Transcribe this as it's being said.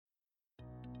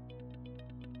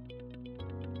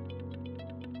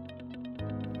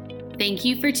Thank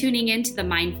you for tuning in to the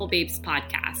Mindful Babes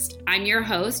podcast. I'm your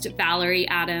host, Valerie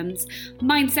Adams,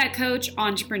 mindset coach,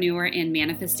 entrepreneur, and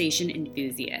manifestation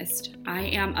enthusiast. I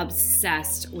am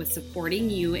obsessed with supporting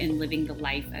you in living the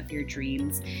life of your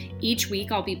dreams. Each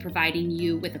week, I'll be providing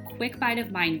you with a quick bite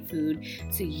of mind food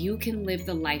so you can live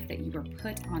the life that you were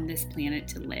put on this planet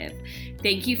to live.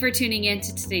 Thank you for tuning in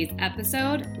to today's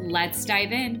episode. Let's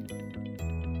dive in.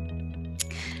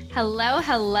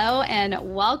 Hello, and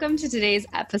welcome to today's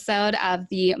episode of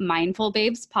the Mindful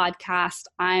Babes podcast.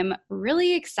 I'm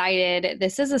really excited.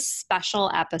 This is a special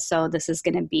episode. This is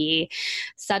going to be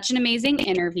such an amazing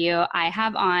interview. I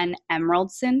have on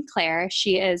Emyrald Sinclaire.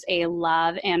 She is a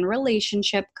love and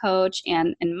relationship coach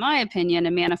and, in my opinion,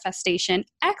 a manifestation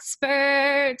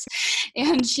expert.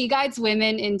 And she guides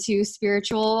women into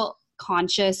spiritual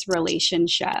conscious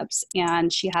relationships.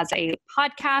 And she has a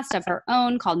podcast of her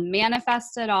own called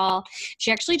Manifest It All.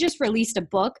 She actually just released a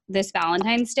book this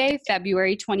Valentine's Day,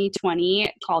 February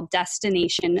 2020, called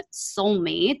Destination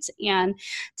Soulmate. And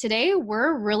today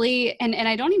we're really, and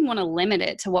I don't even want to limit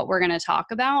it to what we're going to talk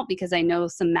about because I know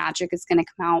some magic is going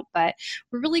to come out, but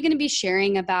we're really going to be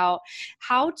sharing about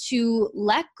how to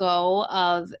let go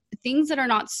of things that are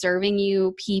not serving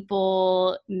you,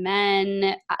 people,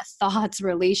 men, thoughts,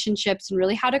 relationships, and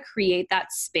really how to create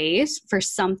that space for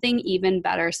something even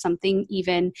better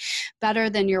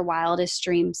than your wildest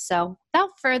dreams. So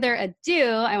without further ado,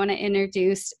 I want to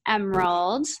introduce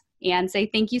Emyrald and say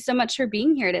thank you so much for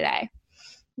being here today.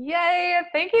 Yay.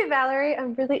 Thank you, Valerie.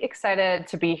 I'm really excited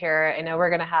to be here. I know we're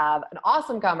going to have an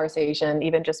awesome conversation,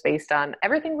 even just based on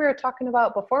everything we were talking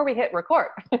about before we hit record.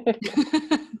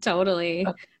 Totally.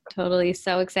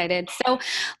 So excited. So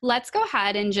let's go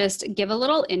ahead and just give a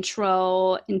little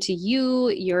intro into you,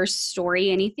 your story,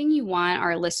 anything you want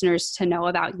our listeners to know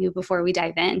about you before we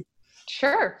dive in.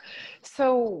 Sure.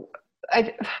 So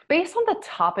based on the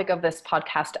topic of this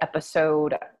podcast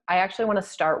episode, I actually want to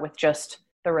start with just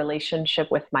the relationship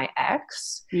with my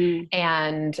ex.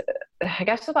 And I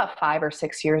guess about 5 or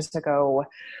 6 years ago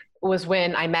was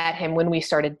when I met him, when we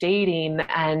started dating.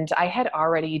 And I had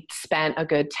already spent a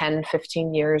good 10,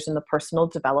 15 years in the personal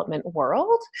development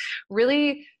world,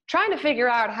 really trying to figure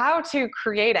out how to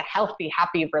create a healthy,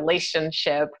 happy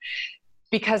relationship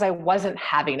because I wasn't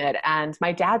having it. And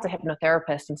my dad's a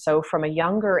hypnotherapist. And so from a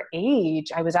younger age,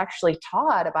 I was actually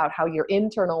taught about how your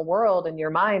internal world and your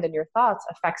mind and your thoughts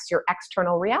affects your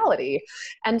external reality.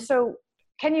 And so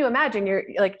can you imagine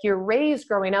you're raised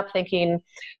growing up thinking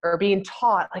or being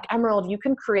taught like, Emyrald, you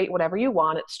can create whatever you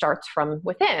want. It starts from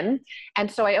within.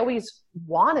 And so I always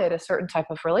wanted a certain type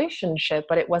of relationship,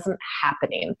 but it wasn't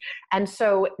happening. And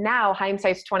so now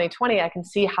hindsight's 2020, I can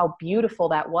see how beautiful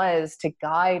that was to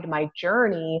guide my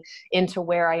journey into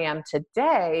where I am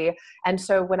today. And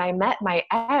so when I met my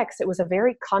ex, it was a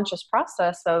very conscious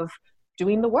process of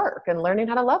doing the work and learning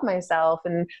how to love myself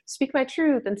and speak my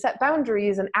truth and set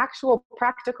boundaries and actual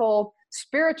practical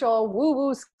spiritual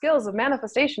woo-woo skills of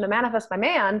manifestation to manifest my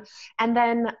man. And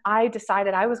then I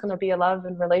decided I was going to be a love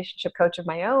and relationship coach of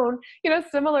my own,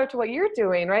 similar to what you're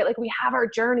doing, right? Like we have our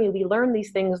journey, we learn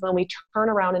these things, and then we turn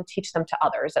around and teach them to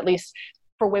others. At least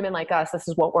for women like us, this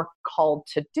is what we're called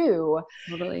to do.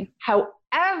 Totally.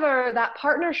 However, that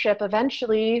partnership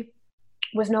eventually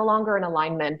was no longer in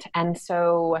alignment. And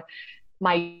so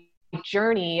my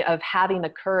journey of having the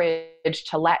courage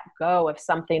to let go of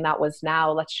something that was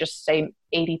now, let's just say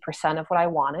 80% of what I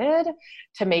wanted,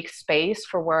 to make space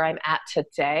for where I'm at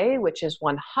today, which is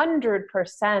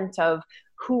 100% of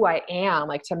who I am,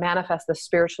 like to manifest the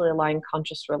spiritually aligned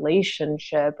conscious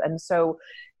relationship. And so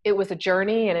it was a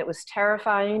journey and it was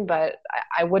terrifying, but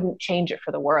I wouldn't change it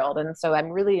for the world. And so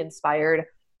I'm really inspired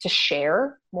to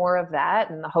share more of that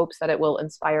in the hopes that it will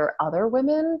inspire other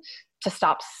women to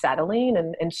stop settling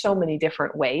in so many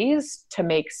different ways to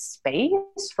make space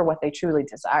for what they truly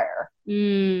desire.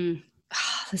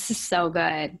 This is so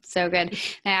good. So good.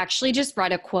 I actually just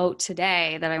read a quote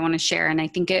today that I want to share. And I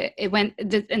think it went,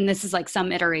 and this is like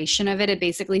some iteration of it. It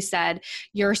basically said,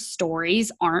 your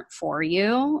stories aren't for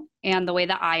you. And the way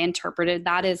that I interpreted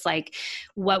that is like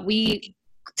what we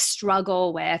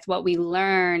struggle with, what we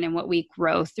learn and what we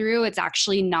grow through, it's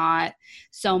actually not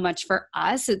so much for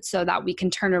us. It's so that we can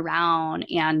turn around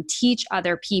and teach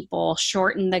other people,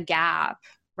 shorten the gap,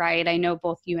 right? I know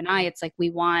both you and I, it's like we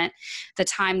want the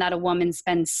time that a woman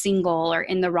spends single or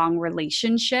in the wrong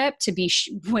relationship to be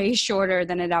way shorter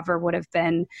than it ever would have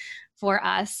been for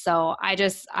us. So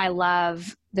I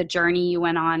love the journey you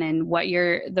went on and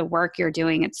the work you're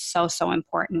doing. It's so, so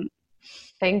important.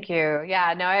 Thank you.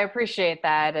 Yeah, no, I appreciate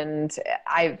that. And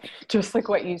I just like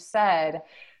what you said,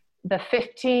 the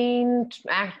 15,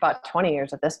 about 20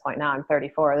 years at this point now, I'm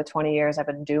 34, the 20 years I've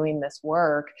been doing this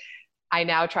work, I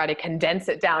now try to condense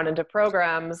it down into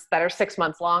programs that are 6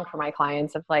 months long for my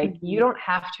clients of like, you don't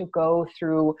have to go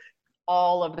through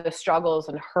all of the struggles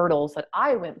and hurdles that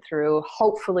I went through.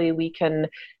 Hopefully we can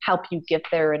help you get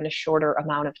there in a shorter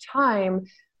amount of time.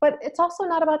 But it's also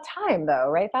not about time though,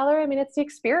 right, Valerie? I mean, it's the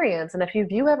experience. And if you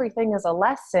view everything as a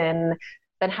lesson,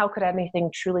 then how could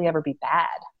anything truly ever be bad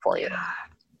for you? Yeah,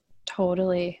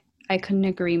 totally. I couldn't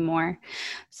agree more.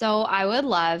 So I would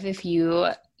love if you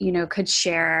could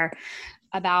share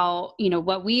about,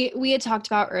 what we had talked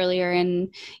about earlier.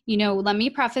 And, let me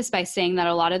preface by saying that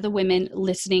a lot of the women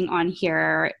listening on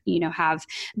here, have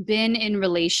been in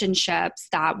relationships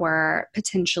that were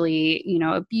potentially,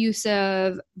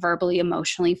 abusive, verbally,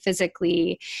 emotionally,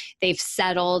 physically. They've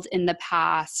settled in the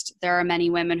past. There are many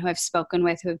women who I've spoken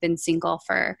with who have been single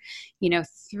for,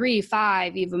 3,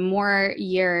 5, even more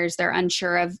years. They're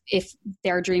unsure of if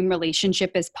their dream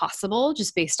relationship is possible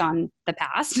just based on the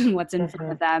past and what's in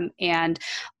front of them. And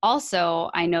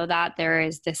also, I know that there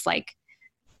is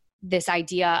this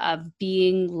idea of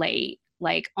being late.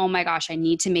 Like, oh my gosh, I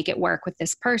need to make it work with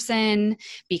this person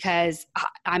because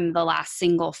I'm the last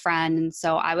single friend. And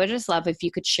so I would just love if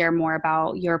you could share more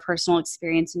about your personal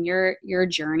experience and your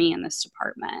journey in this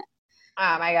department.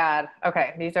 Oh my God.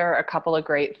 Okay. These are a couple of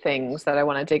great things that I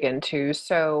want to dig into.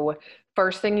 So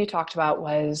first thing you talked about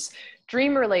was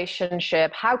dream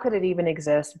relationship. How could it even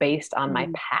exist based on my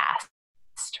past?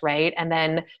 Right. And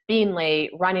then being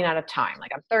late, running out of time.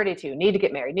 Like I'm 32, need to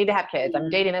get married, need to have kids. I'm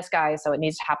dating this guy, so it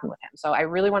needs to happen with him. So I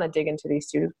really want to dig into these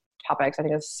two topics. I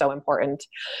think it's so important.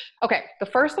 Okay. The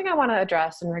first thing I want to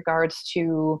address in regards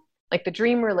to like the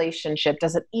dream relationship,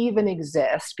 does it even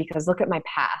exist? Because look at my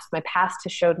past. My past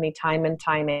has showed me time and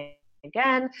time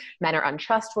again, men are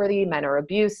untrustworthy, men are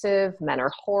abusive, men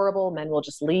are horrible, men will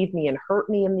just leave me and hurt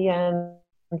me in the end,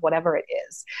 whatever it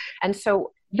is. And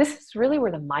so this is really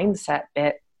where the mindset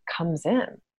bit comes in,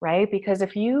 right? Because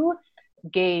if you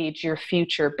gauge your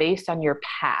future based on your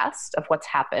past of what's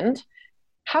happened,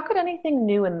 how could anything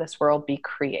new in this world be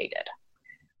created,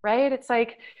 right? It's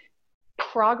like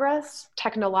progress,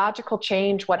 technological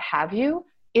change, what have you,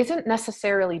 isn't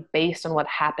necessarily based on what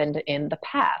happened in the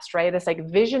past, right? It's like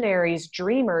visionaries,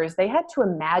 dreamers, they had to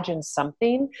imagine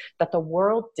something that the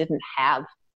world didn't have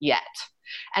yet.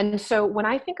 And so when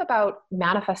I think about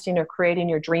manifesting or creating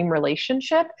your dream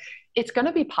relationship, it's going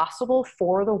to be possible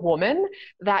for the woman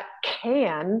that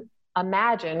can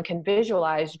imagine, can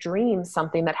visualize, dream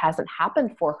something that hasn't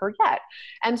happened for her yet.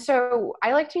 And so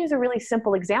I like to use a really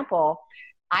simple example.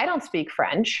 I don't speak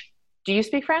French. Do you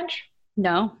speak French?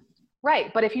 No.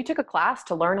 Right. But if you took a class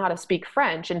to learn how to speak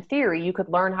French, in theory, you could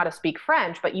learn how to speak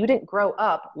French, but you didn't grow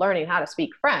up learning how to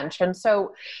speak French. And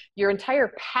so your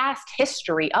entire past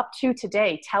history up to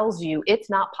today tells you it's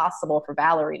not possible for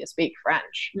Valerie to speak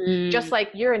French. Just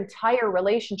like your entire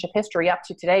relationship history up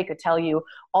to today could tell you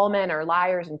all men are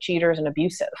liars and cheaters and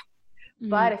abusive.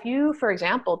 But if you, for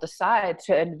example, decide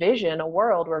to envision a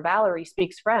world where Valerie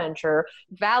speaks French or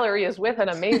Valerie is with an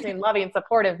amazing, loving,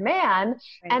 supportive man,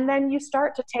 and then you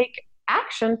start to take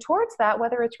action towards that,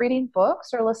 whether it's reading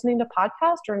books or listening to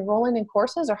podcasts or enrolling in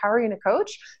courses or hiring a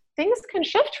coach, things can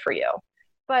shift for you.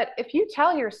 But if you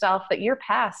tell yourself that your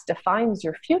past defines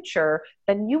your future,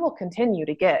 then you will continue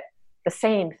to get the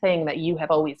same thing that you have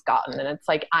always gotten. And it's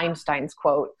like Einstein's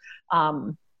quote,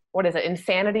 what is it?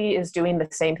 Insanity is doing the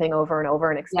same thing over and over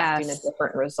and expecting a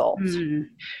different result.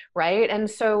 Right. And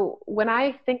so when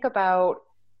I think about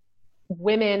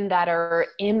women that are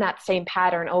in that same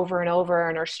pattern over and over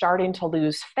and are starting to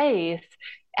lose faith,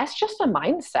 that's just a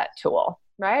mindset tool,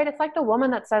 right? It's like the woman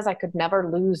that says, I could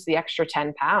never lose the extra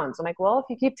 10 pounds. I'm like, well, if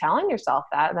you keep telling yourself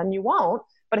that, then you won't.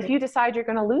 But if you decide you're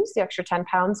going to lose the extra 10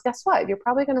 pounds, guess what? You're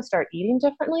probably going to start eating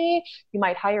differently. You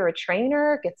might hire a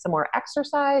trainer, get some more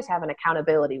exercise, have an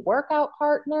accountability workout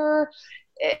partner.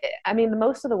 I mean,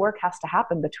 most of the work has to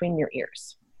happen between your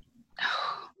ears.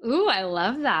 Ooh, I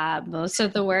love that. Most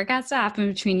of the work has to happen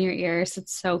between your ears.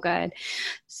 It's so good.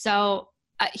 So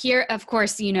here, of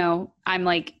course, I'm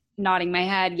like nodding my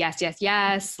head. Yes, yes,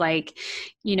 yes. Like,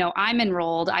 I'm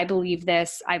enrolled. I believe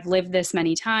this. I've lived this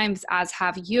many times, as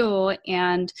have you.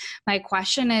 And my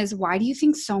question is, why do you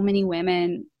think so many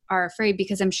women are afraid?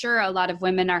 Because I'm sure a lot of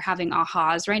women are having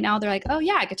ahas right now. They're like, oh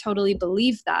yeah, I could totally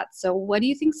believe that. So what do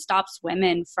you think stops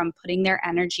women from putting their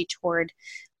energy toward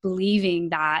believing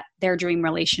that their dream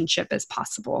relationship is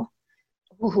possible?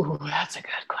 Ooh, that's a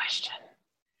good question.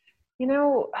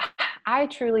 I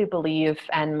truly believe,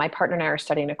 and my partner and I are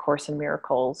studying A Course in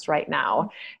Miracles right now.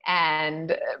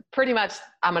 And pretty much,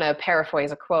 I'm going to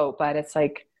paraphrase a quote, but it's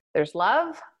like, there's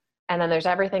love and then there's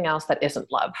everything else that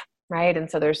isn't love, right?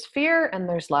 And so there's fear and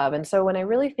there's love. And so when I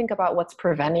really think about what's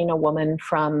preventing a woman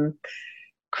from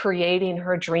creating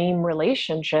her dream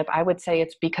relationship, I would say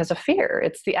it's because of fear.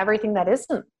 It's the everything that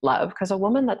isn't love, because a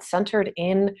woman that's centered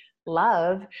in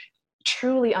love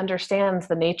truly understands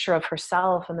the nature of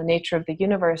herself and the nature of the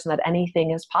universe, and that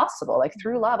anything is possible. Like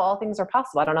through love, all things are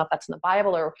possible. I don't know if that's in the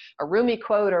Bible or a Rumi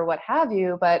quote or what have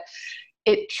you, but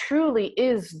it truly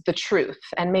is the truth.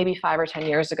 And maybe 5 or 10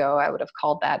 years ago, I would have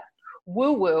called that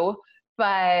woo woo,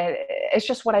 but it's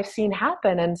just what I've seen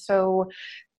happen. And so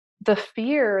the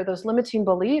fear, those limiting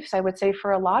beliefs, I would say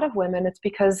for a lot of women, it's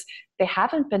because they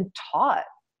haven't been taught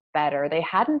better. They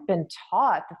hadn't been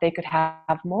taught that they could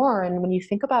have more. And when you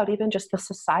think about even just the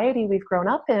society we've grown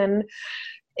up in,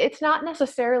 it's not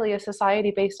necessarily a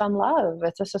society based on love.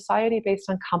 It's a society based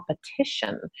on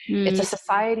competition. It's a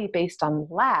society based on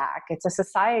lack. It's a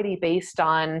society based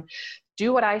on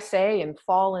do what I say and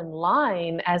fall in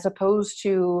line, as opposed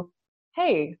to,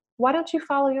 hey, why don't you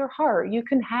follow your heart? You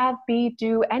can have, be,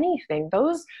 do anything.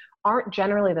 Those aren't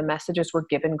generally the messages we're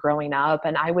given growing up.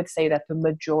 And I would say that the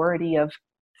majority of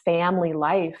family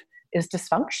life is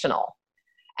dysfunctional.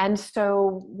 And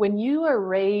so when you are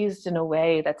raised in a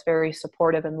way that's very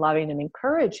supportive and loving and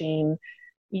encouraging,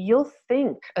 you'll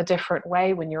think a different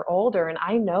way when you're older. And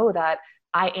I know that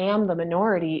I am the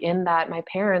minority in that my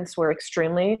parents were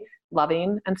extremely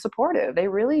loving and supportive. They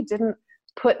really didn't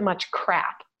put much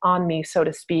crap on me, so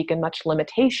to speak, and much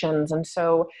limitations. And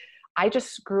so I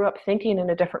just grew up thinking in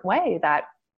a different way that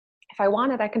if I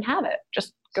want it, I can have it.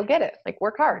 Just go get it. Like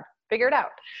work hard, figure it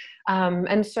out.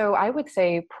 And so I would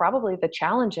say probably the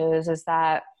challenge is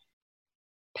that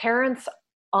parents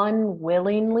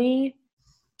unwillingly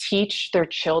teach their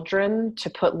children to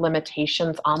put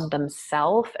limitations on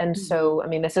themselves. And so, I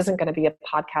mean, this isn't going to be a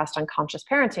podcast on conscious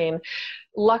parenting.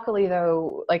 Luckily,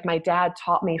 though, like my dad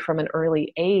taught me from an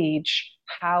early age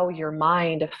how your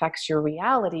mind affects your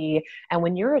reality. And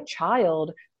when you're a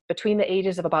child between the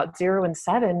ages of about 0 and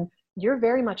 7, you're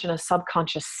very much in a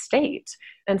subconscious state.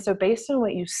 And so based on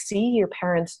what you see your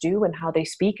parents do and how they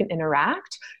speak and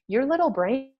interact, your little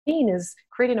brain is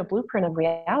creating a blueprint of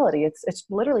reality. It's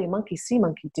literally monkey see,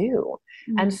 monkey do.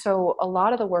 Mm-hmm. And so a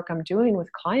lot of the work I'm doing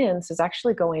with clients is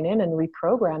actually going in and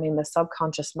reprogramming the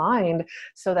subconscious mind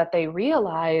so that they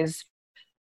realize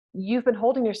you've been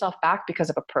holding yourself back because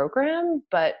of a program,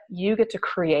 but you get to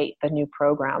create the new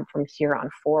program from here on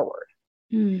forward.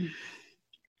 Mm.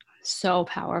 So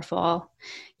powerful.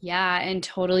 Yeah. And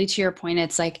totally to your point,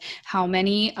 it's like how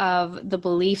many of the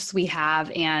beliefs we have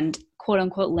and quote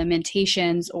unquote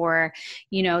limitations, or,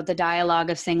 you know, the dialogue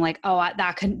of saying like, oh,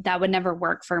 that would never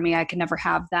work for me. I could never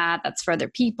have that. That's for other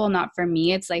people, not for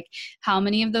me. It's like, how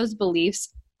many of those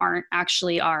beliefs aren't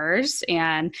actually ours?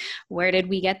 And where did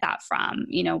we get that from?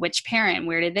 You know, which parent,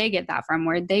 where did they get that from?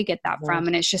 Where did they get that from?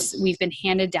 And it's just, we've been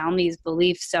handed down these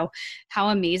beliefs. So how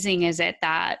amazing is it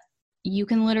that you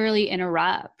can literally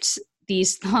interrupt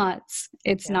these thoughts?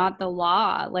 It's not the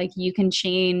law. Like you can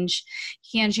change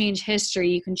history,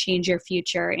 you can change your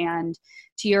future. And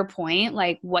to your point,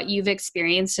 like what you've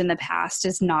experienced in the past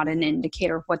is not an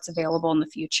indicator of what's available in the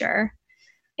future.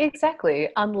 Exactly.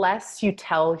 Unless you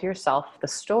tell yourself the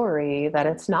story that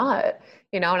it's not,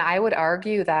 you know, and I would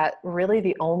argue that really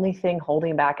the only thing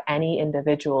holding back any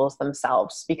individuals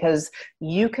themselves, because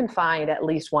you can find at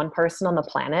least one person on the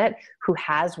planet who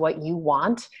has what you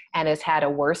want and has had a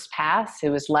worse past,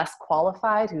 who is less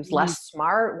qualified, who's less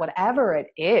smart, whatever it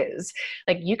is.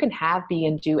 Like you can have, be,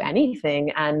 and do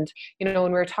anything. And, you know,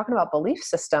 when we were talking about belief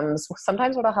systems,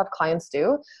 sometimes what I'll have clients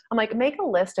do, I'm like, make a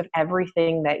list of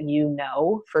everything that you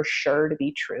know for sure to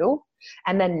be true.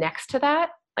 And then next to that,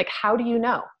 like, how do you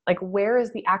know? Like, where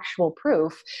is the actual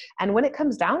proof? And when it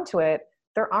comes down to it,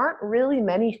 there aren't really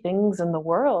many things in the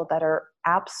world that are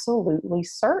absolutely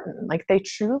certain. Like they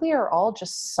truly are all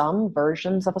just some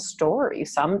versions of a story,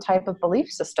 some type of belief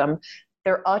system.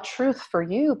 They're a truth for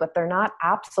you, but they're not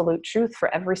absolute truth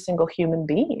for every single human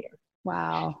being.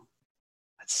 Wow.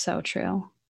 That's so true.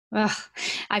 Ugh.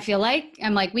 I feel like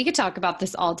we could talk about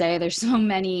this all day. There's so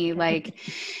many, like,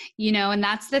 you know, and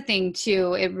that's the thing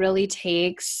too. It really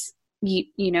takes,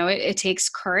 you know, it takes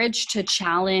courage to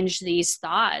challenge these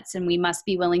thoughts, and we must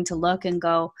be willing to look and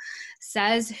go,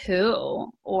 says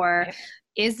who, or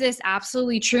is this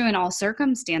absolutely true in all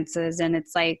circumstances? And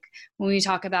it's like, when we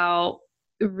talk about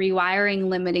rewiring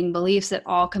limiting beliefs, it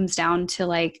all comes down to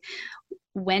like,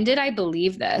 when did I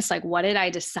believe this? Like, what did I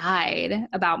decide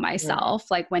about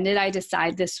myself? Like, when did I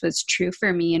decide this was true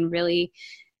for me, and really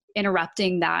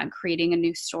interrupting that and creating a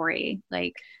new story?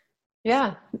 Like,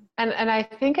 yeah. And I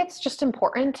think it's just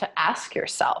important to ask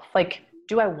yourself, like,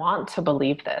 do I want to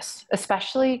believe this?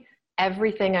 Especially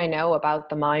everything I know about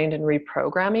the mind and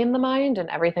reprogramming the mind, and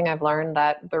everything I've learned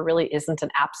that there really isn't an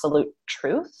absolute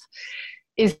truth,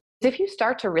 is if you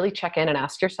start to really check in and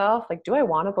ask yourself, like, do I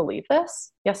want to believe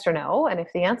this? Yes or no? And if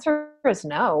the answer is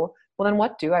no, well, then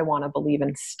what do I want to believe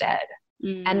instead?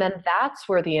 And then that's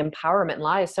where the empowerment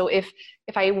lies. So if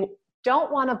I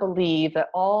don't want to believe that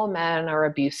all men are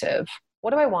abusive,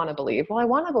 what do I want to believe? Well, I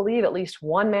want to believe at least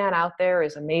one man out there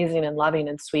is amazing and loving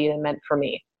and sweet and meant for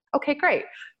me. Okay, great.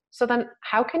 So then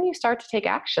how can you start to take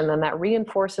action then that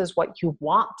reinforces what you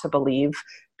want to believe?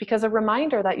 Because a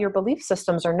reminder that your belief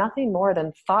systems are nothing more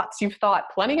than thoughts you've thought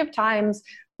plenty of times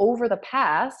over the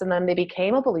past, and then they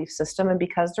became a belief system. And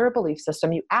because they're a belief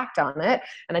system, you act on it,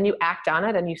 and then you act on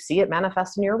it and you see it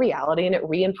manifest in your reality, and it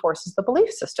reinforces the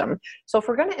belief system. So if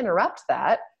we're going to interrupt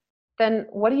that, then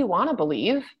what do you want to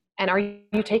believe? And are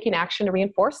you taking action to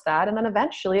reinforce that? And then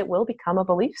eventually it will become a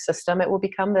belief system. It will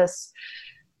become this,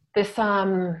 it's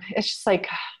just like,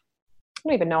 I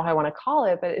don't even know how I want to call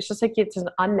it, but it's just like, it's an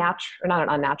unnatural, not an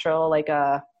unnatural, like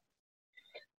a,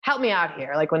 help me out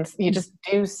here. Like when you just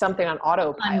do something on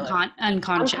autopilot.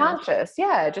 Unconscious.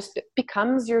 Yeah. It just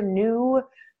becomes your new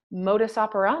modus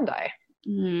operandi.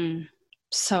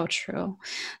 So true.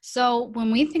 So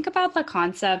when we think about the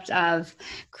concept of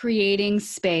creating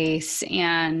space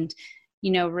and,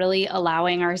 really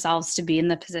allowing ourselves to be in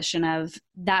the position of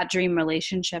that dream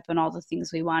relationship and all the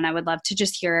things we want, I would love to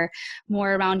just hear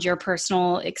more around your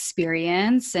personal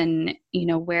experience and,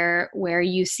 where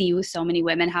you see so many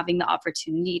women having the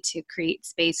opportunity to create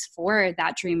space for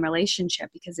that dream relationship,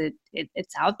 because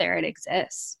it's out there, it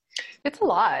exists. It's a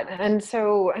lot. And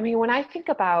so, when I think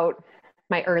about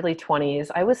my early 20s,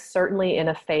 I was certainly in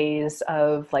a phase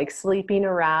of like sleeping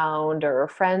around or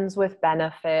friends with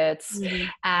benefits.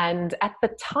 And at the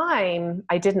time,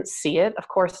 I didn't see it. Of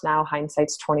course, now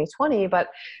hindsight's 2020, but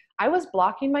I was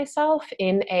blocking myself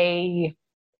in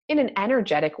an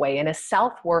energetic way, in a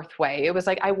self-worth way. It was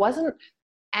like I wasn't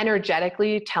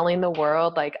energetically telling the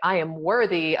world like I am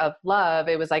worthy of love.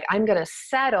 It was like, I'm going to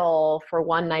settle for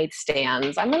one night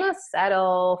stands. I'm going to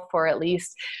settle for at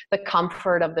least the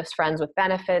comfort of this friends with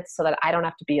benefits so that I don't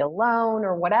have to be alone,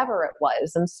 or whatever it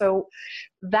was. And so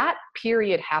that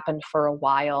period happened for a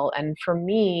while. And for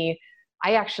me,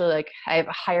 I actually I've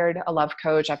hired a love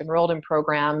coach. I've enrolled in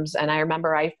programs. And I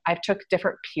remember I took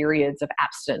different periods of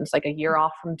abstinence, like a year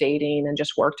off from dating, and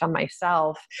just worked on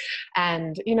myself.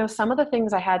 And, some of the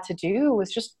things I had to do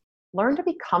was just learn to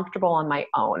be comfortable on my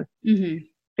own.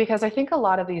 Because I think a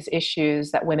lot of these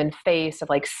issues that women face of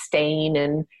like staying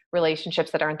in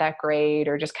relationships that aren't that great,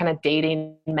 or just kind of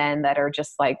dating men that are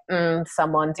just like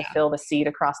someone to fill the seat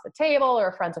across the table,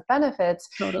 or friends with benefits,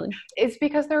 it's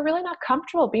because they're really not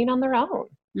comfortable being on their own.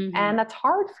 And that's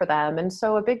hard for them. And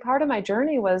so a big part of my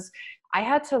journey was I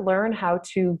had to learn how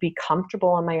to be comfortable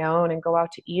on my own, and go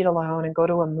out to eat alone, and go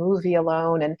to a movie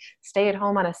alone, and stay at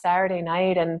home on a Saturday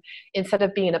night. And instead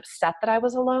of being upset that I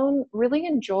was alone, really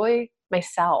enjoy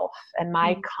myself and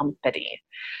my company.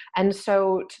 And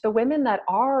so to the women that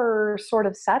are sort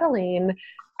of settling,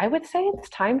 I would say it's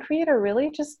time for you to really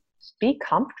just be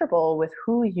comfortable with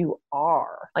who you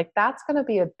are. Like that's going to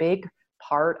be a big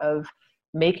part of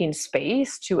making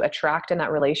space to attract in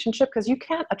that relationship, because you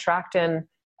can't attract in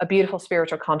a beautiful,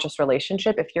 spiritual, conscious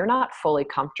relationship if you're not fully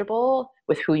comfortable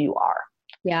with who you are.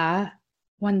 Yeah,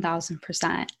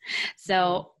 1000%.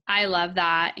 So I love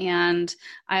that. And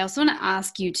I also want to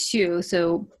ask you too.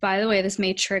 So by the way, this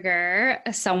may trigger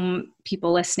some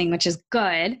people listening, which is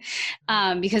good.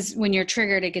 Because when you're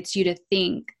triggered, it gets you to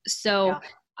think. So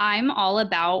I'm all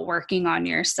about working on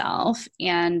yourself,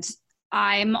 and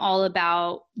I'm all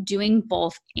about doing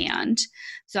both. And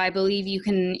so I believe you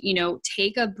can,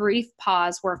 take a brief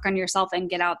pause, work on yourself, and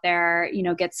get out there,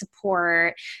 get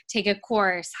support, take a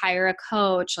course, hire a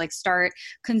coach, like start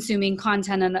consuming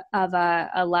content of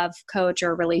a love coach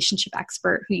or relationship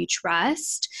expert who you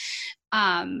trust.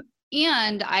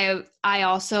 And I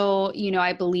also,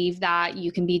 I believe that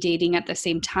you can be dating at the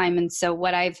same time. And so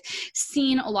what I've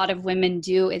seen a lot of women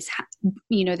do is,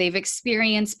 they've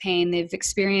experienced pain. They've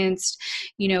experienced,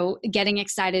 getting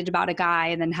excited about a guy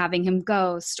and then having him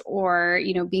ghost, or,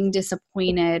 being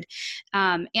disappointed.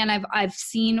 And I've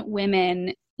seen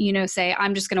women, say,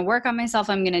 I'm just going to work on myself.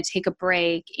 I'm going to take a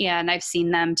break. And I've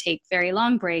seen them take very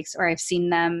long breaks, or I've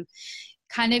seen them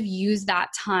kind of use that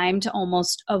time to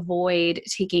almost avoid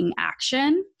taking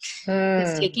action.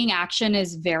 Because taking action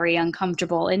is very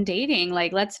uncomfortable in dating.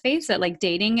 Like, let's face it, like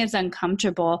dating is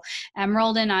uncomfortable.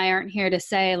 Emerald and I aren't here to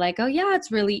say like, oh yeah,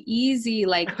 it's really easy.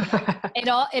 Like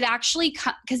it actually,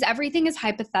 because everything is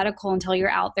hypothetical until you're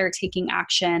out there taking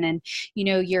action and,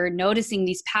 you're noticing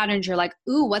these patterns. You're like,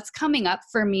 ooh, what's coming up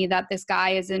for me that this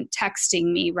guy isn't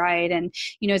texting me, right? And,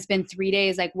 it's been 3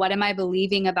 days. Like, what am I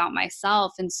believing about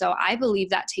myself? And so I believe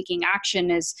that taking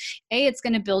action is A, it's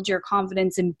going to build your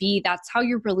confidence, and B, that's how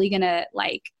you're really going to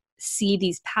like see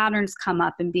these patterns come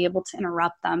up and be able to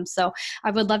interrupt them. So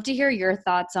I would love to hear your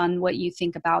thoughts on what you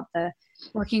think about the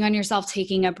working on yourself,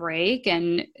 taking a break,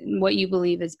 and what you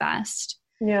believe is best.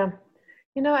 Yeah.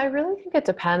 I really think it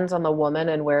depends on the woman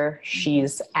and where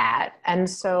she's at. And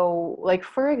so, like,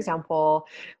 for example,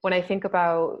 when I think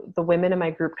about the women in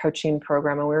my group coaching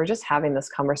program, and we were just having this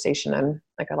conversation in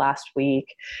like last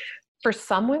week, for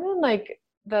some women, like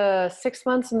the 6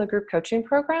 months in the group coaching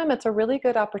program, it's a really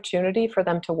good opportunity for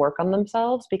them to work on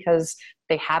themselves because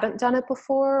they haven't done it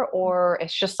before, or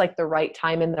it's just like the right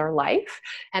time in their life.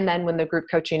 And then when the group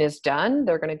coaching is done,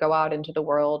 they're going to go out into the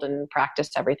world and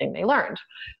practice everything they learned.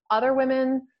 Other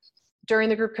women during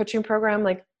the group coaching program,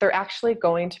 like they're actually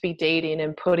going to be dating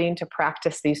and putting to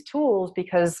practice these tools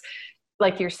because,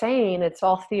 like you're saying, it's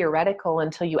all theoretical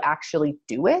until you actually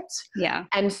do it. Yeah.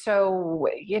 And so,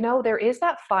 there is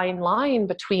that fine line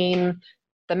between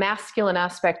the masculine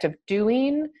aspect of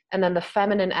doing and then the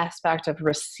feminine aspect of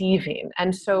receiving.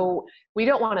 And so we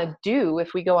don't want to do,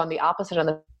 if we go on the opposite of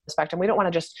the spectrum, we don't want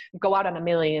to just go out on a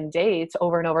million dates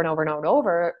over and over and over and over and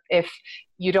over if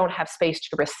you don't have space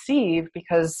to receive,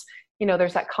 because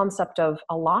there's that concept of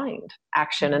aligned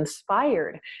action,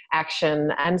 inspired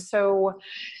action. And so,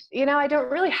 I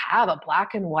don't really have a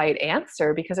black and white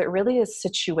answer because it really is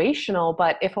situational.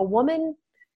 But if a woman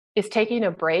is taking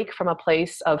a break from a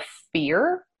place of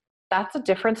fear, that's a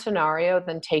different scenario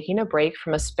than taking a break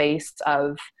from a space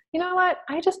of, you know what,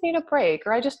 I just need a break,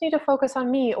 or I just need to focus on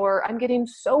me, or I'm getting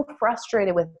so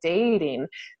frustrated with dating.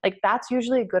 Like, that's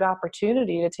usually a good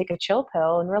opportunity to take a chill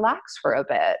pill and relax for a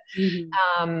bit.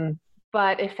 Mm-hmm.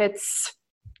 But if it's,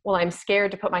 well, I'm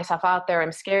scared to put myself out there,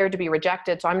 I'm scared to be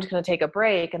rejected, so I'm just going to take a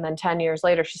break, and then 10 years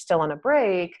later, she's still on a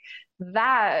break,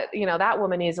 that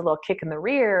woman needs a little kick in the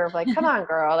rear of like, come on,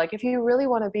 girl. Like, if you really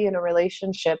want to be in a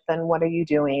relationship, then what are you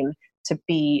doing to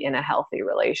be in a healthy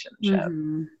relationship?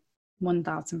 Mm-hmm.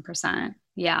 1000%.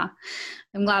 Yeah.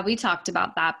 I'm glad we talked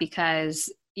about that because,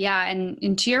 yeah.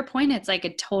 And to your point, it's like,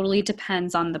 it totally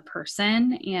depends on the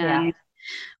person. And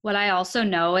what I also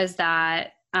know is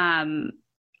that,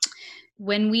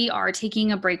 when we are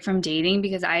taking a break from dating,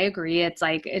 because I agree,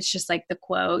 it's just like the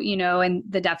quote, and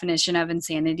the definition of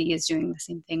insanity is doing the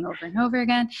same thing over and over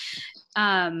again.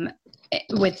 And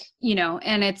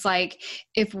it's like,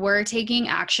 if we're taking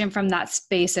action from that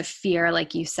space of fear,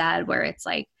 like you said, where it's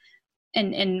like,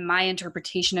 and my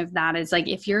interpretation of that is like,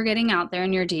 if you're getting out there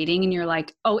and you're dating and you're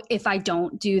like, oh, if I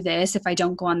don't do this, if I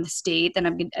don't go on this date, then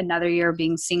I'm another year of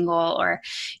being single, or,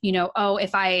 oh,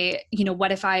 if I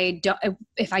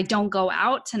don't go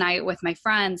out tonight with my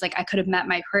friends, like I could have met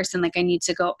my person, like I need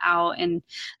to go out. And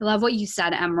I love what you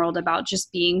said, Emyrald, about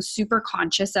just being super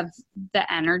conscious of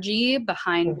the energy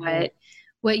behind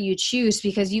what you choose,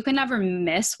 because you can never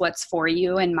miss what's for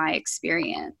you, in my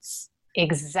experience.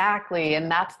 Exactly.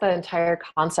 And that's the entire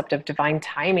concept of divine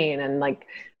timing. And like,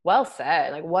 well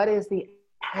said, like, what is the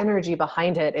energy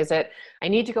behind it? Is it, I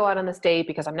need to go out on this date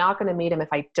because I'm not going to meet him if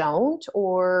I don't?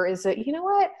 Or is it, you know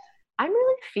what, I'm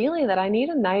really feeling that I need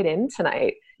a night in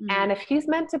tonight. Mm-hmm. And if he's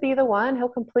meant to be the one, he'll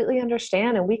completely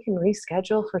understand, and we can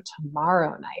reschedule for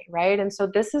tomorrow night. Right. And so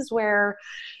this is where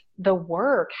the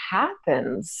work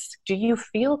happens. Do you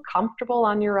feel comfortable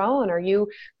on your own? Are you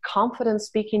confident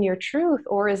speaking your truth?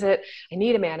 Or is it, I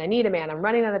need a man, I'm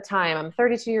running out of time, I'm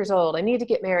 32 years old, I need to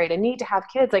get married, I need to have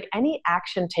kids. Like, any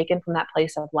action taken from that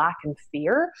place of lack and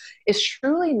fear is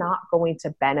truly not going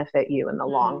to benefit you in the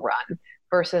long run,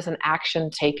 versus an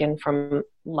action taken from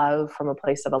love, from a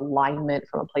place of alignment,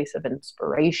 from a place of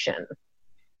inspiration.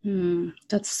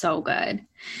 That's so good.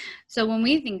 So when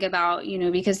we think about,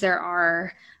 because there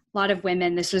are a lot of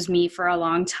women, this was me for a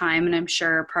long time, and I'm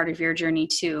sure part of your journey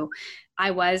too, I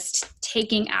was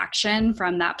taking action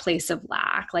from that place of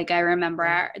lack. Like, I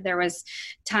remember there was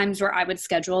times where I would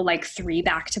schedule like 3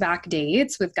 back-to-back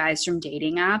dates with guys from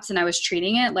dating apps, and I was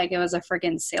treating it like it was a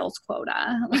friggin' sales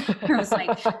quota. It was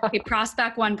like, okay,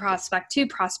 prospect 1, prospect 2,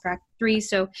 prospect 3.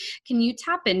 So can you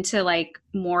tap into like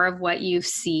more of what you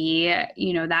see,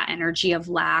 that energy of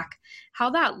lack, how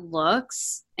that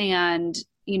looks, and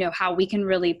how we can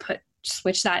really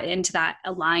switch that into that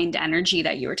aligned energy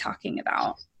that you were talking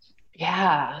about?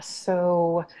 Yeah.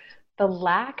 So The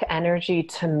lack energy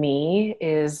to me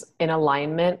is in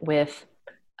alignment with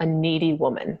a needy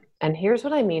woman. And here's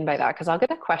what I mean by that, because I'll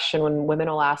get a question when women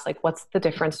will ask, like, what's the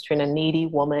difference between a needy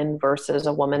woman versus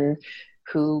a woman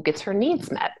who gets her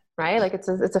needs met, right? Like it's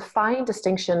a fine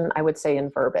distinction, I would say, in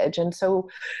verbiage. And so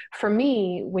for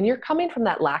me, when you're coming from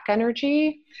that lack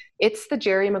energy, it's the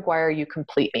Jerry Maguire, you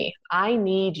complete me. I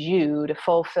need you to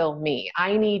fulfill me.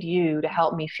 I need you to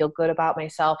help me feel good about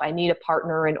myself. I need a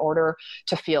partner in order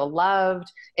to feel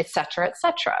loved, et cetera, et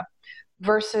cetera.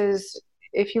 Versus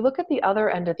if you look at the other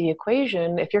end of the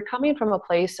equation, if you're coming from a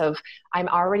place of, I'm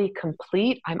already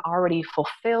complete, I'm already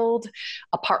fulfilled,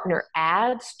 a partner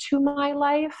adds to my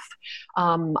life,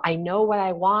 I know what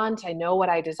I want, I know what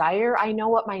I desire, I know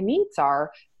what my needs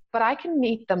are, but I can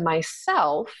meet them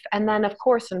myself. And then, of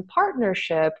course, in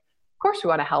partnership, of course, we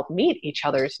want to help meet each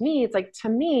other's needs. Like, to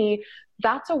me,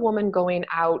 that's a woman going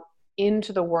out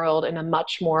into the world in a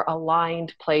much more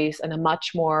aligned place and a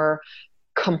much more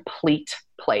complete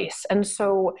place. And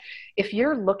so if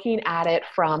you're looking at it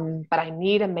from, but I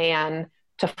need a man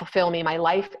to fulfill me, my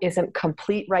life isn't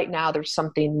complete right now, there's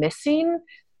something missing,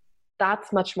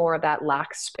 that's much more of that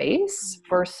lack space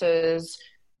versus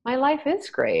my life is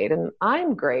great and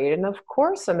I'm great. And of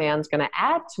course a man's going to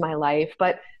add to my life,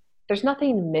 but there's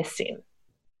nothing missing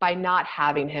by not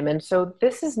having him. And so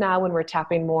this is now when we're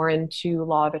tapping more into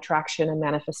law of attraction and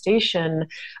manifestation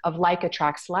of like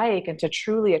attracts like, and to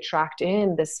truly attract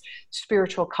in this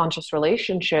spiritual conscious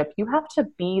relationship, you have to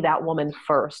be that woman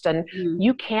first. And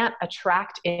you can't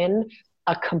attract in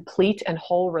a complete and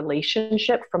whole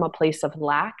relationship from a place of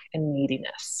lack and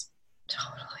neediness.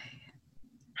 Totally.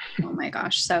 Oh my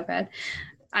gosh. So good.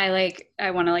 I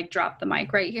want to drop the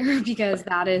mic right here because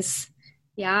that is,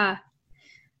 yeah.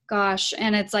 Gosh.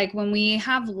 And it's like when we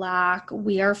have lack,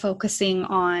 we are focusing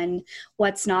on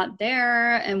what's not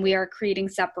there and we are creating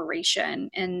separation.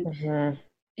 And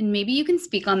and maybe you can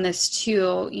speak on this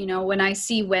too. You know, when I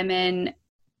see women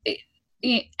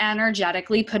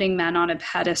energetically putting men on a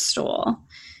pedestal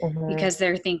because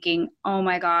they're thinking, oh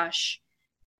my gosh,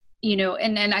 you know,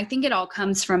 and I think it all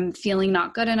comes from feeling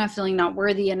not good enough, feeling not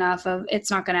worthy enough of it's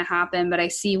not going to happen. But I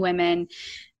see women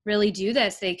really do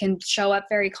this. They can show up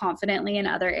very confidently in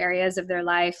other areas of their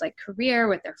life, like career,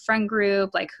 with their friend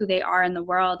group, like who they are in the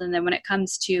world. And then when it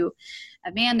comes to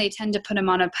a man, they tend to put him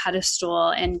on a pedestal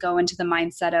and go into the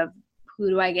mindset of,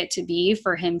 who do I get to be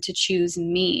for him to choose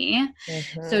me?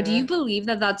 So do you believe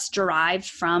that that's derived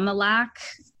from a lack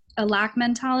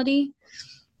mentality?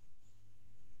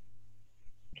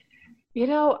 You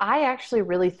know, I actually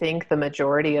really think the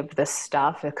majority of this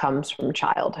stuff, it comes from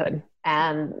childhood.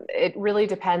 And it really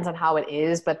depends on how it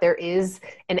is, but there is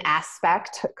an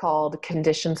aspect called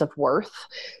conditions of worth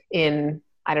in,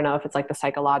 I don't know if it's like the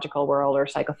psychological world or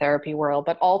psychotherapy world,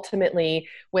 but ultimately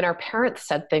when our parents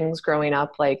said things growing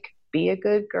up, like, be a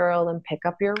good girl and pick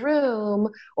up your room,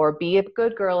 or be a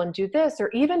good girl and do this, or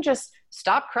even just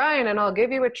stop crying and I'll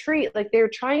give you a treat. Like, they're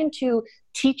trying to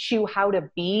teach you how to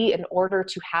be in order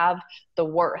to have the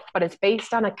worth, but it's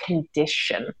based on a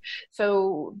condition.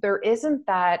 So there isn't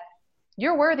that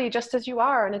you're worthy just as you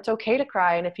are, and it's okay to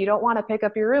cry. And if you don't want to pick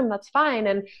up your room, that's fine.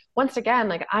 And once again,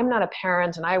 like, I'm not a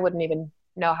parent and I wouldn't even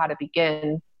know how to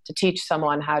begin to teach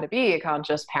someone how to be a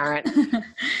conscious parent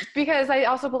because I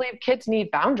also believe kids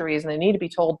need boundaries and they need to be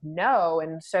told no.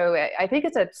 And so I think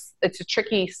it's a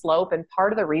tricky slope. And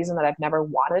part of the reason that I've never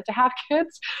wanted to have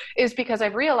kids is because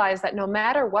I've realized that no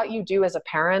matter what you do as a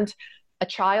parent, a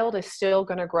child is still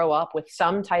going to grow up with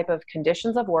some type of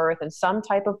conditions of worth and some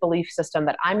type of belief system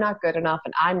that I'm not good enough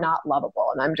and I'm not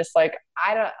lovable. And I'm just like,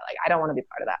 I don't want to be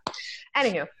part of that.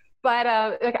 Anywho. But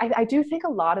I do think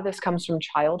a lot of this comes from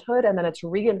childhood, and then it's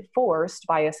reinforced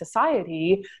by a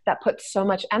society that puts so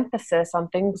much emphasis on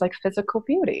things like physical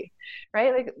beauty,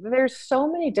 right? Like, there's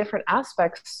so many different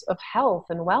aspects of health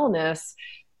and wellness,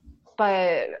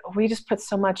 but we just put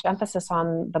so much emphasis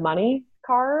on the money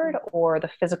card or the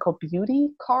physical beauty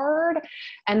card.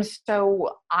 And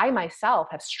so I myself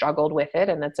have struggled with it,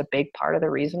 and that's a big part of the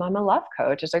reason I'm a love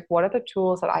coach. Is like, what are the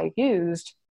tools that I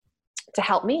used to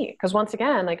help me? Because once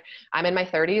again, like, I'm in my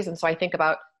 30s. And so I think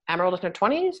about Emyrald in her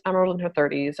 20s, Emyrald in her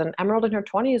 30s. And Emyrald in her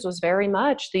 20s was very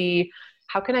much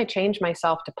how can I change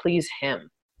myself to please him?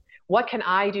 What can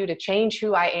I do to change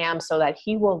who I am so that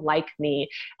he will like me?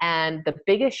 And the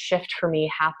biggest shift for me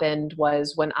happened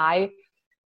was when I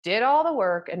did all the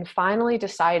work and finally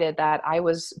decided that I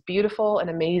was beautiful and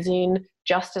amazing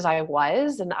just as I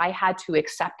was, and I had to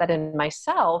accept that in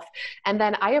myself. And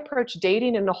then I approached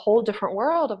dating in a whole different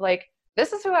world of like,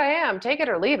 this is who I am, take it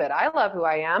or leave it. I love who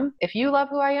I am. If you love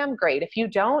who I am, great. If you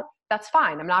don't, that's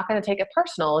fine. I'm not going to take it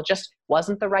personal. It just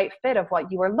wasn't the right fit of what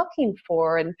you were looking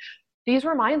for. And these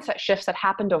were mindset shifts that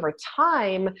happened over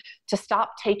time to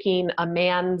stop taking a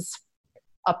man's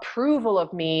approval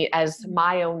of me as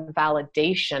my own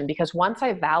validation. Because once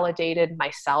I validated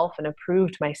myself and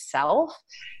approved myself,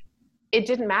 it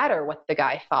didn't matter what the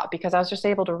guy thought, because I was just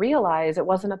able to realize it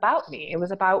wasn't about me. It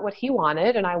was about what he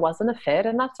wanted, and I wasn't a fit,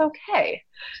 and that's okay.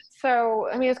 So,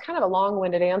 I mean, it's kind of a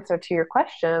long-winded answer to your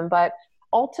question, but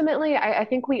ultimately, I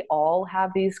think we all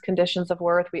have these conditions of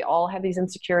worth. We all have these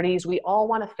insecurities. We all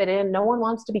want to fit in. No one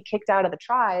wants to be kicked out of the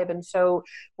tribe. And so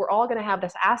we're all going to have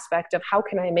this aspect of how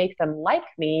can I make them like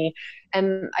me?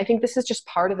 And I think this is just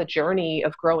part of the journey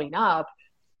of growing up.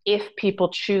 If people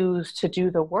choose to do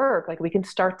the work, like we can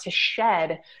start to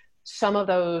shed some of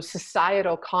those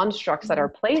societal constructs that are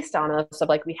placed on us of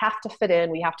like, we have to fit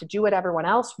in, we have to do what everyone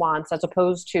else wants, as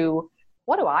opposed to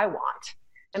what do I want?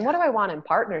 And what do I want in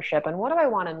partnership? And what do I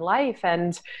want in life?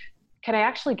 And can I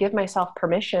actually give myself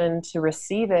permission to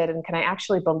receive it? And can I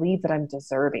actually believe that I'm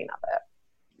deserving of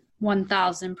it?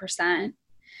 1000%.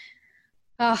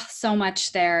 Oh, so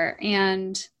much there.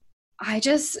 And I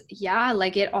just, yeah,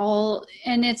 like it all,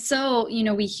 and it's so, you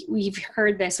know, we've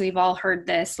heard this, we've all heard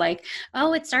this, like,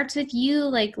 oh, it starts with you,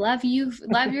 like, love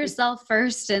yourself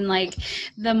first. And like,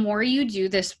 the more you do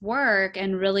this work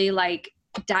and really like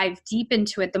dive deep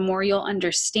into it, the more you'll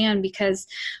understand, because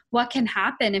what can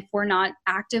happen if we're not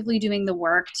actively doing the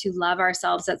work to love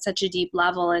ourselves at such a deep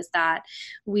level is that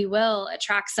we will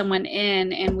attract someone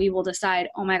in and we will decide,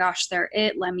 oh my gosh, they're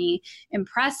it. Let me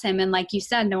impress him. And like you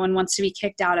said, no one wants to be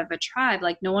kicked out of a tribe.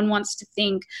 Like no one wants to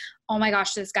think, oh my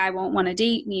gosh, this guy won't want to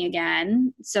date me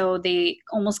again. So they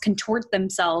almost contort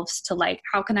themselves to like,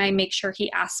 how can I make sure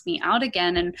he asks me out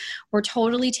again? And we're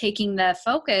totally taking the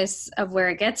focus of where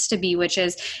it gets to be, which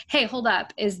is, hey, hold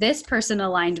up. Is this person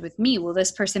aligned with me? Will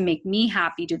this person make me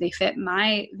happy? Do they fit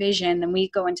my vision? And we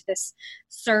go into this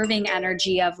serving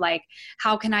energy of like,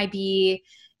 how can I be,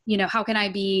 you know, how can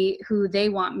I be who they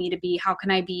want me to be? How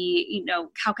can I be, you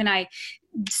know, how can I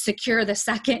secure the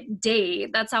second date?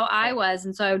 That's how I was.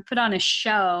 And so I would put on a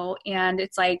show, and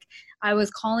it's like I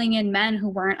was calling in men who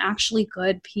weren't actually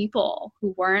good people,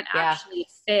 who weren't actually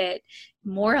fit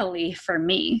morally for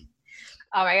me.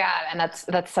 Oh my God. And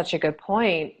that's such a good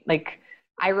point. Like,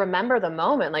 I remember the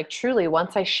moment, like truly,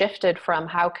 once I shifted from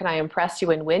how can I impress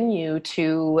you and win you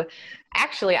to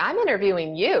actually, I'm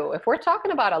interviewing you. If we're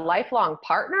talking about a lifelong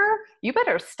partner, you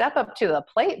better step up to the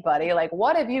plate, buddy. Like,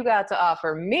 what have you got to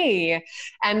offer me?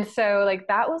 And so like,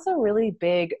 that was a really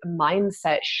big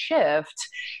mindset shift.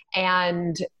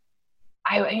 And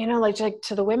I, you know, like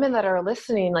to the women that are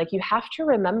listening, like you have to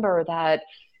remember that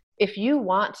if you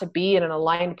want to be in an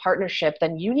aligned partnership,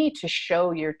 then you need to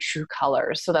show your true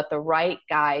colors so that the right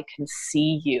guy can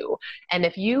see you. And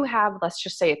if you have, let's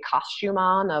just say, a costume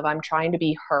on of I'm trying to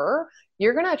be her,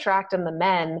 you're going to attract in the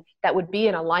men that would be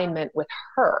in alignment with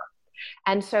her.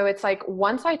 And so it's like,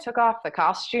 once I took off the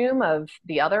costume of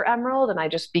the other Emyrald and I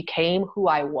just became who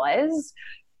I was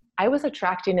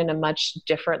attracting in a much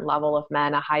different level of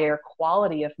men, a higher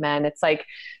quality of men. It's like,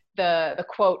 the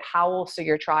quote, howl so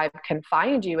your tribe can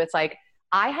find you. It's like,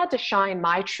 I had to shine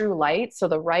my true light so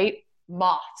the right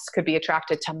moths could be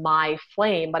attracted to my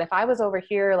flame. But if I was over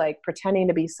here, like pretending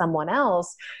to be someone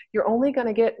else, you're only going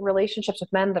to get relationships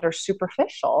with men that are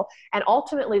superficial. And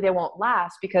ultimately they won't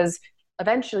last, because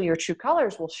eventually your true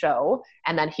colors will show.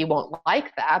 And then he won't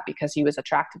like that because he was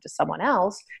attracted to someone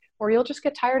else, or you'll just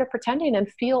get tired of pretending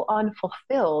and feel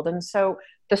unfulfilled. And so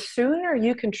the sooner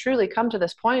you can truly come to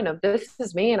this point of this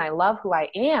is me and I love who I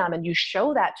am, and you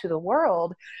show that to the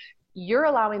world, you're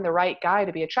allowing the right guy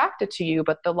to be attracted to you.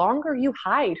 But the longer you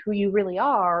hide who you really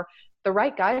are, the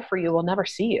right guy for you will never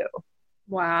see you.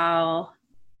 Wow.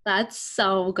 That's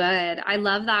so good. I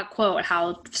love that quote,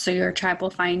 how so your tribe will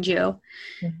find you.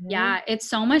 Mm-hmm. Yeah. It's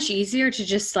so much easier to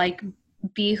just like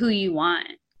be who you want.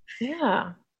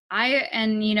 Yeah.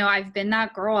 And you know, I've been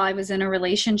that girl. I was in a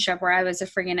relationship where I was a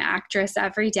friggin' actress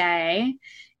every day.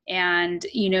 And,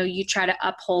 you know, you try to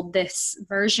uphold this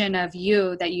version of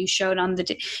you that you showed on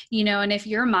you know, and if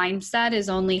your mindset is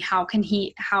only how can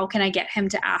I get him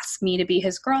to ask me to be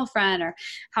his girlfriend, or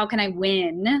how can I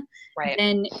win? Right.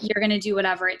 Then you're going to do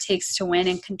whatever it takes to win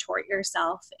and contort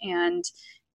yourself. And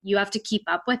you have to keep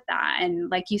up with that. And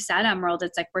like you said, Emyrald,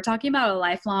 it's like, we're talking about a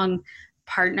lifelong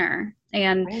partner,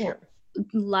 and right.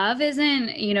 Love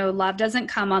doesn't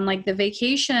come on like the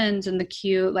vacations and the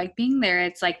cute, like being there.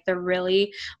 It's like the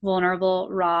really vulnerable,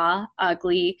 raw,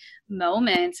 ugly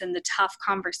moments and the tough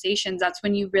conversations. That's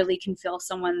when you really can feel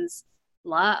someone's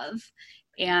love.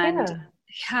 And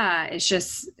yeah,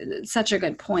 it's such a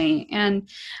good point. And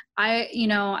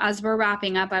as we're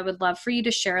wrapping up, I would love for you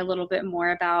to share a little bit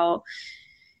more about,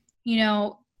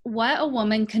 what a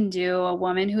woman can do, a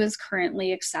woman who is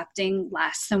currently accepting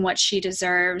less than what she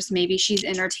deserves. Maybe she's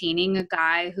entertaining a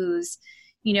guy who's,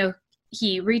 you know,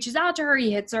 he reaches out to her,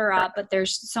 he hits her up, but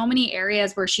there's so many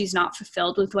areas where she's not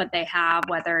fulfilled with what they have,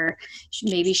 whether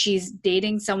maybe she's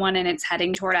dating someone and it's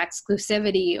heading toward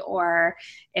exclusivity, or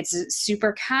it's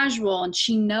super casual and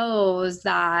she knows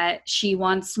that she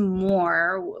wants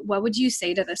more. What would you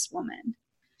say to this woman?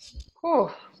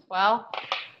 Oh, well,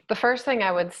 the first thing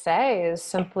I would say is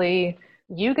simply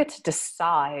you get to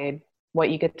decide what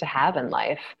you get to have in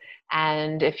life.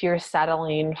 And if you're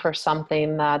settling for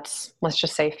something that's, let's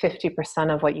just say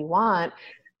 50% of what you want,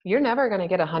 you're never going to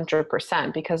get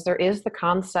 100%, because there is the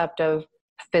concept of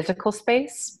physical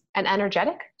space and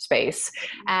energetic space.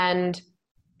 And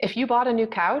if you bought a new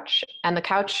couch and the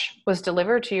couch was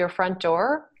delivered to your front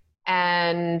door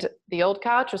and the old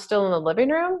couch was still in the living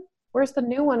room, where's the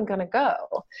new one going to go?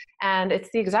 And it's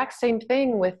the exact same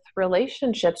thing with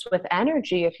relationships, with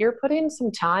energy. If you're putting some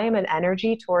time and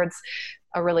energy towards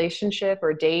a relationship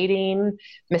or dating,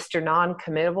 Mr.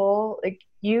 Non-committable, like,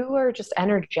 you are just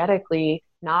energetically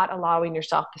not allowing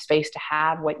yourself the space to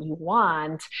have what you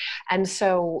want. And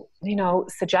so,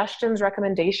 suggestions,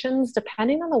 recommendations,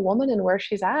 depending on the woman and where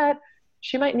she's at,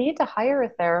 she might need to hire a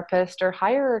therapist or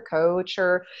hire a coach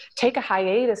or take a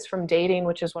hiatus from dating,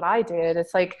 which is what I did.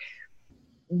 It's like,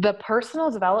 the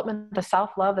personal development, the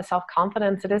self-love, the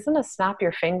self-confidence, it isn't a snap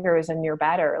your fingers and you're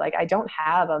better. Like, I don't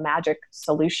have a magic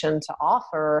solution to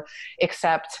offer,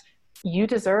 except you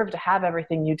deserve to have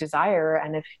everything you desire.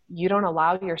 And if you don't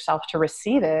allow yourself to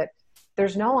receive it,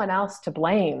 there's no one else to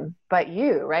blame but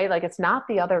you, right? Like, it's not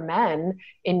the other men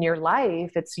in your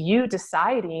life. It's you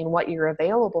deciding what you're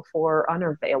available for or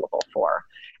unavailable for.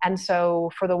 And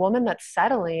so for the woman that's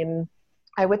settling,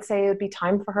 I would say it would be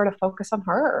time for her to focus on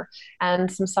her and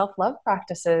some self-love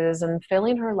practices and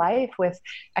filling her life with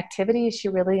activities she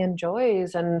really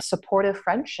enjoys and supportive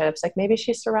friendships. Like, maybe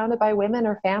she's surrounded by women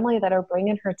or family that are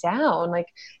bringing her down. Like,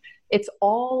 it's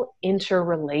all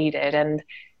interrelated and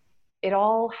it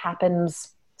all happens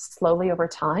slowly over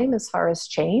time as far as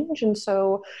change. And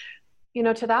so,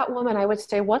 to that woman, I would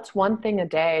say, what's one thing a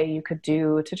day you could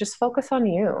do to just focus on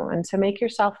you and to make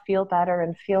yourself feel better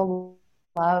and feel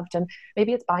loved? And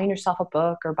maybe it's buying yourself a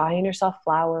book or buying yourself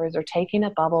flowers or taking a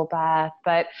bubble bath,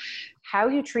 but how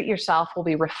you treat yourself will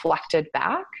be reflected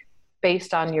back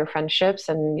based on your friendships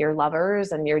and your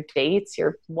lovers and your dates,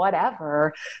 your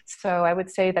whatever. So I would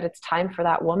say that it's time for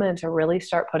that woman to really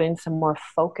start putting some more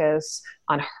focus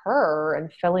on her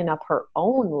and filling up her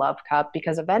own love cup,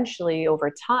 because eventually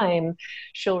over time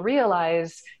she'll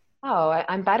realize, oh,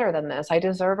 I'm better than this. I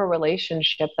deserve a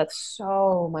relationship that's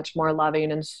so much more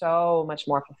loving and so much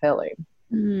more fulfilling.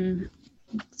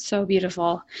 So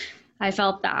beautiful. I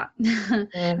felt that.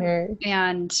 Mm-hmm.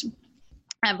 And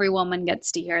every woman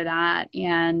gets to hear that.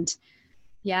 And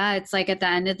yeah, it's like, at the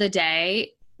end of the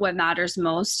day, what matters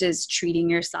most is treating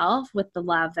yourself with the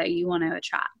love that you want to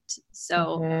attract.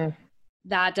 So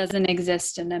that doesn't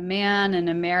exist in a man, in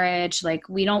a marriage. Like,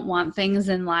 we don't want things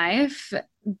in life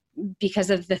because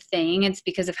of the thing. It's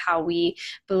because of how we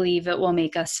believe it will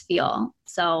make us feel.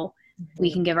 So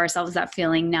we can give ourselves that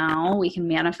feeling now. We can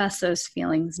manifest those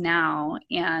feelings now.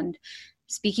 And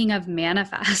speaking of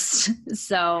manifest,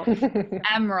 so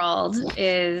Emyrald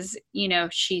is,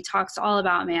 she talks all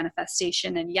about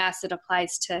manifestation, and yes, it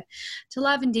applies to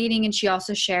love and dating. And she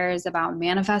also shares about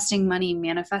manifesting money,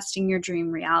 manifesting your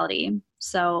dream reality.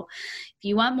 So if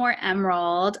you want more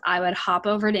Emyrald, I would hop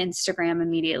over to Instagram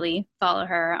immediately, follow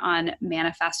her on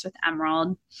Manifest with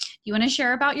Emyrald. You want to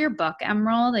share about your book,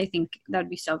 Emyrald? I think that would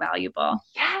be so valuable.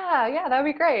 Yeah, that'd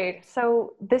be great.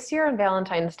 So this year on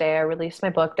Valentine's Day, I released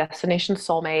my book, Destination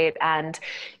Soulmate, and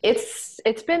it's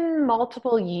been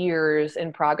multiple years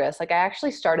in progress. Like, I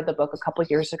actually started the book a couple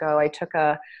years ago. I took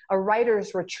a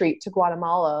writer's retreat to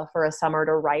Guatemala for a summer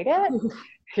to write it.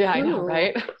 Yeah, I know,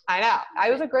 right? I know. It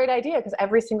was a great idea because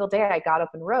every single day I got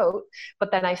up and wrote,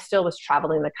 but then I still was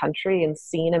traveling the country and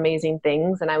seeing amazing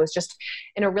things. And I was just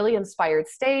in a really inspired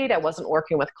state. I wasn't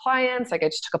working with clients. Like, I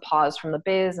just took a pause from the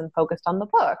biz and focused on the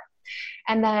book.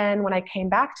 And then when I came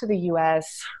back to the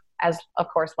US, as of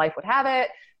course life would have it,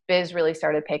 biz really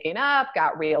started picking up,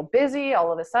 got real busy.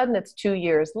 All of a sudden it's 2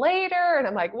 years later and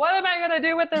I'm like, what am I going to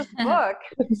do with this book?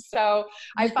 So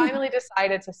I finally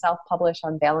decided to self-publish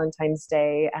on Valentine's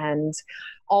Day. And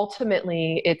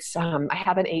ultimately it's, I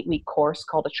have an 8-week course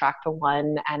called Attract the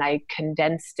One, and I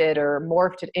condensed it or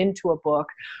morphed it into a book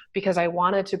because I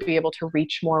wanted to be able to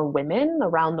reach more women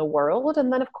around the world.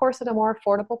 And then of course at a more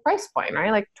affordable price point,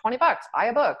 right? Like $20, buy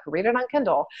a book, read it on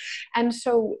Kindle. And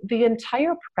so the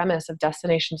entire premise of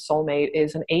Destination Soulmate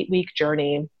is an 8-week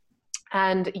journey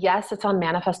And yes, it's on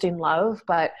manifesting love,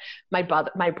 but my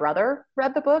brother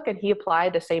read the book and he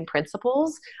applied the same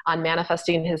principles on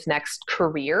manifesting his next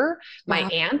career. My Wow.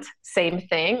 aunt, same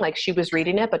thing. Like she was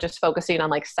reading it, but just focusing on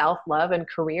like self-love and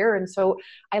career. And so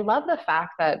I love the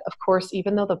fact that, of course,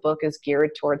 even though the book is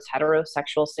geared towards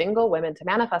heterosexual single women to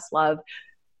manifest love,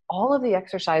 all of the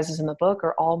exercises in the book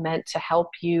are all meant to help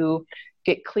you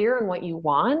get clear on what you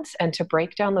want and to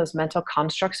break down those mental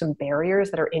constructs and barriers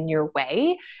that are in your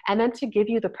way, and then to give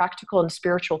you the practical and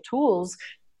spiritual tools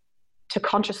to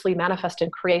consciously manifest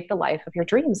and create the life of your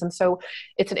dreams. And so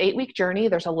it's an 8-week journey.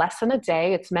 There's a lesson a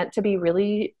day. It's meant to be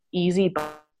really easy,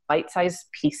 bite-sized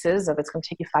pieces of, it's going to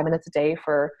take you 5 minutes a day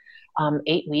for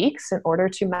 8 weeks in order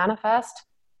to manifest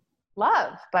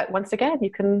love. But once again, you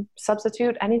can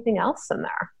substitute anything else in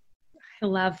there. I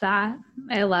love that.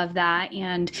 I love that.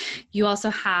 And you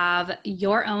also have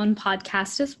your own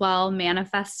podcast as well,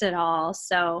 Manifest It All.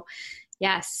 So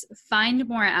yes, find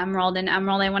more Emyrald. And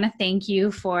Emyrald, I want to thank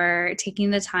you for taking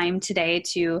the time today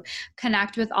to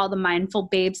connect with all the mindful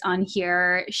babes on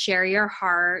here, share your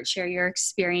heart, share your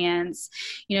experience,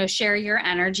 share your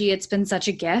energy. It's been such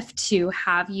a gift to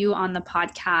have you on the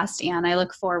podcast. And I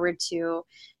look forward to,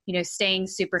 staying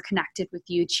super connected with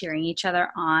you, cheering each other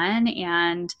on.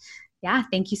 And yeah,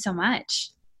 thank you so much.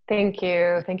 Thank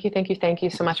you. Thank you. Thank you. Thank you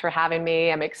so much for having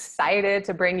me. I'm excited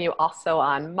to bring you also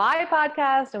on my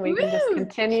podcast, and we can just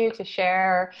continue to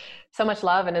share so much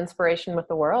love and inspiration with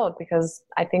the world, because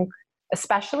I think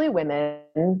especially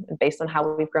women, based on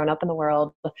how we've grown up in the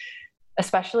world,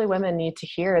 especially women need to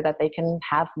hear that they can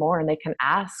have more and they can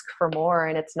ask for more.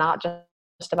 And it's not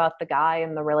just about the guy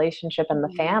and the relationship and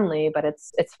the family, but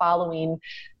it's following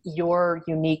your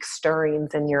unique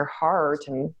stirrings in your heart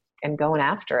and going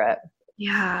after it.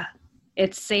 Yeah.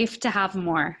 It's safe to have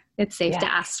more. It's safe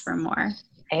to ask for more.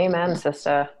 Amen,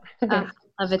 sister.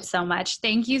 Love it so much.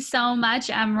 Thank you so much,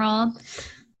 Emyrald.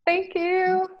 Thank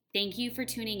you. Thank you for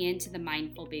tuning in to the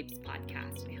Mindful Babes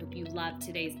podcast. I hope you loved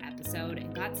today's episode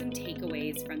and got some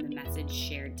takeaways from the message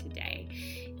shared today.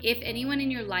 If anyone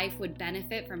in your life would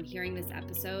benefit from hearing this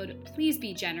episode, please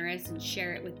be generous and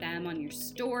share it with them on your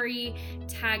story.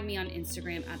 Tag me on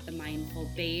Instagram at The Mindful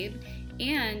Babe.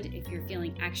 And if you're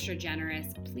feeling extra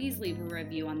generous, please leave a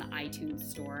review on the iTunes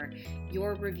store.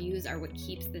 Your reviews are what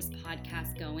keeps this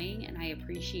podcast going, and I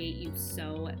appreciate you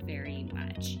so very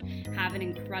much. Have an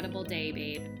incredible day,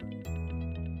 babe.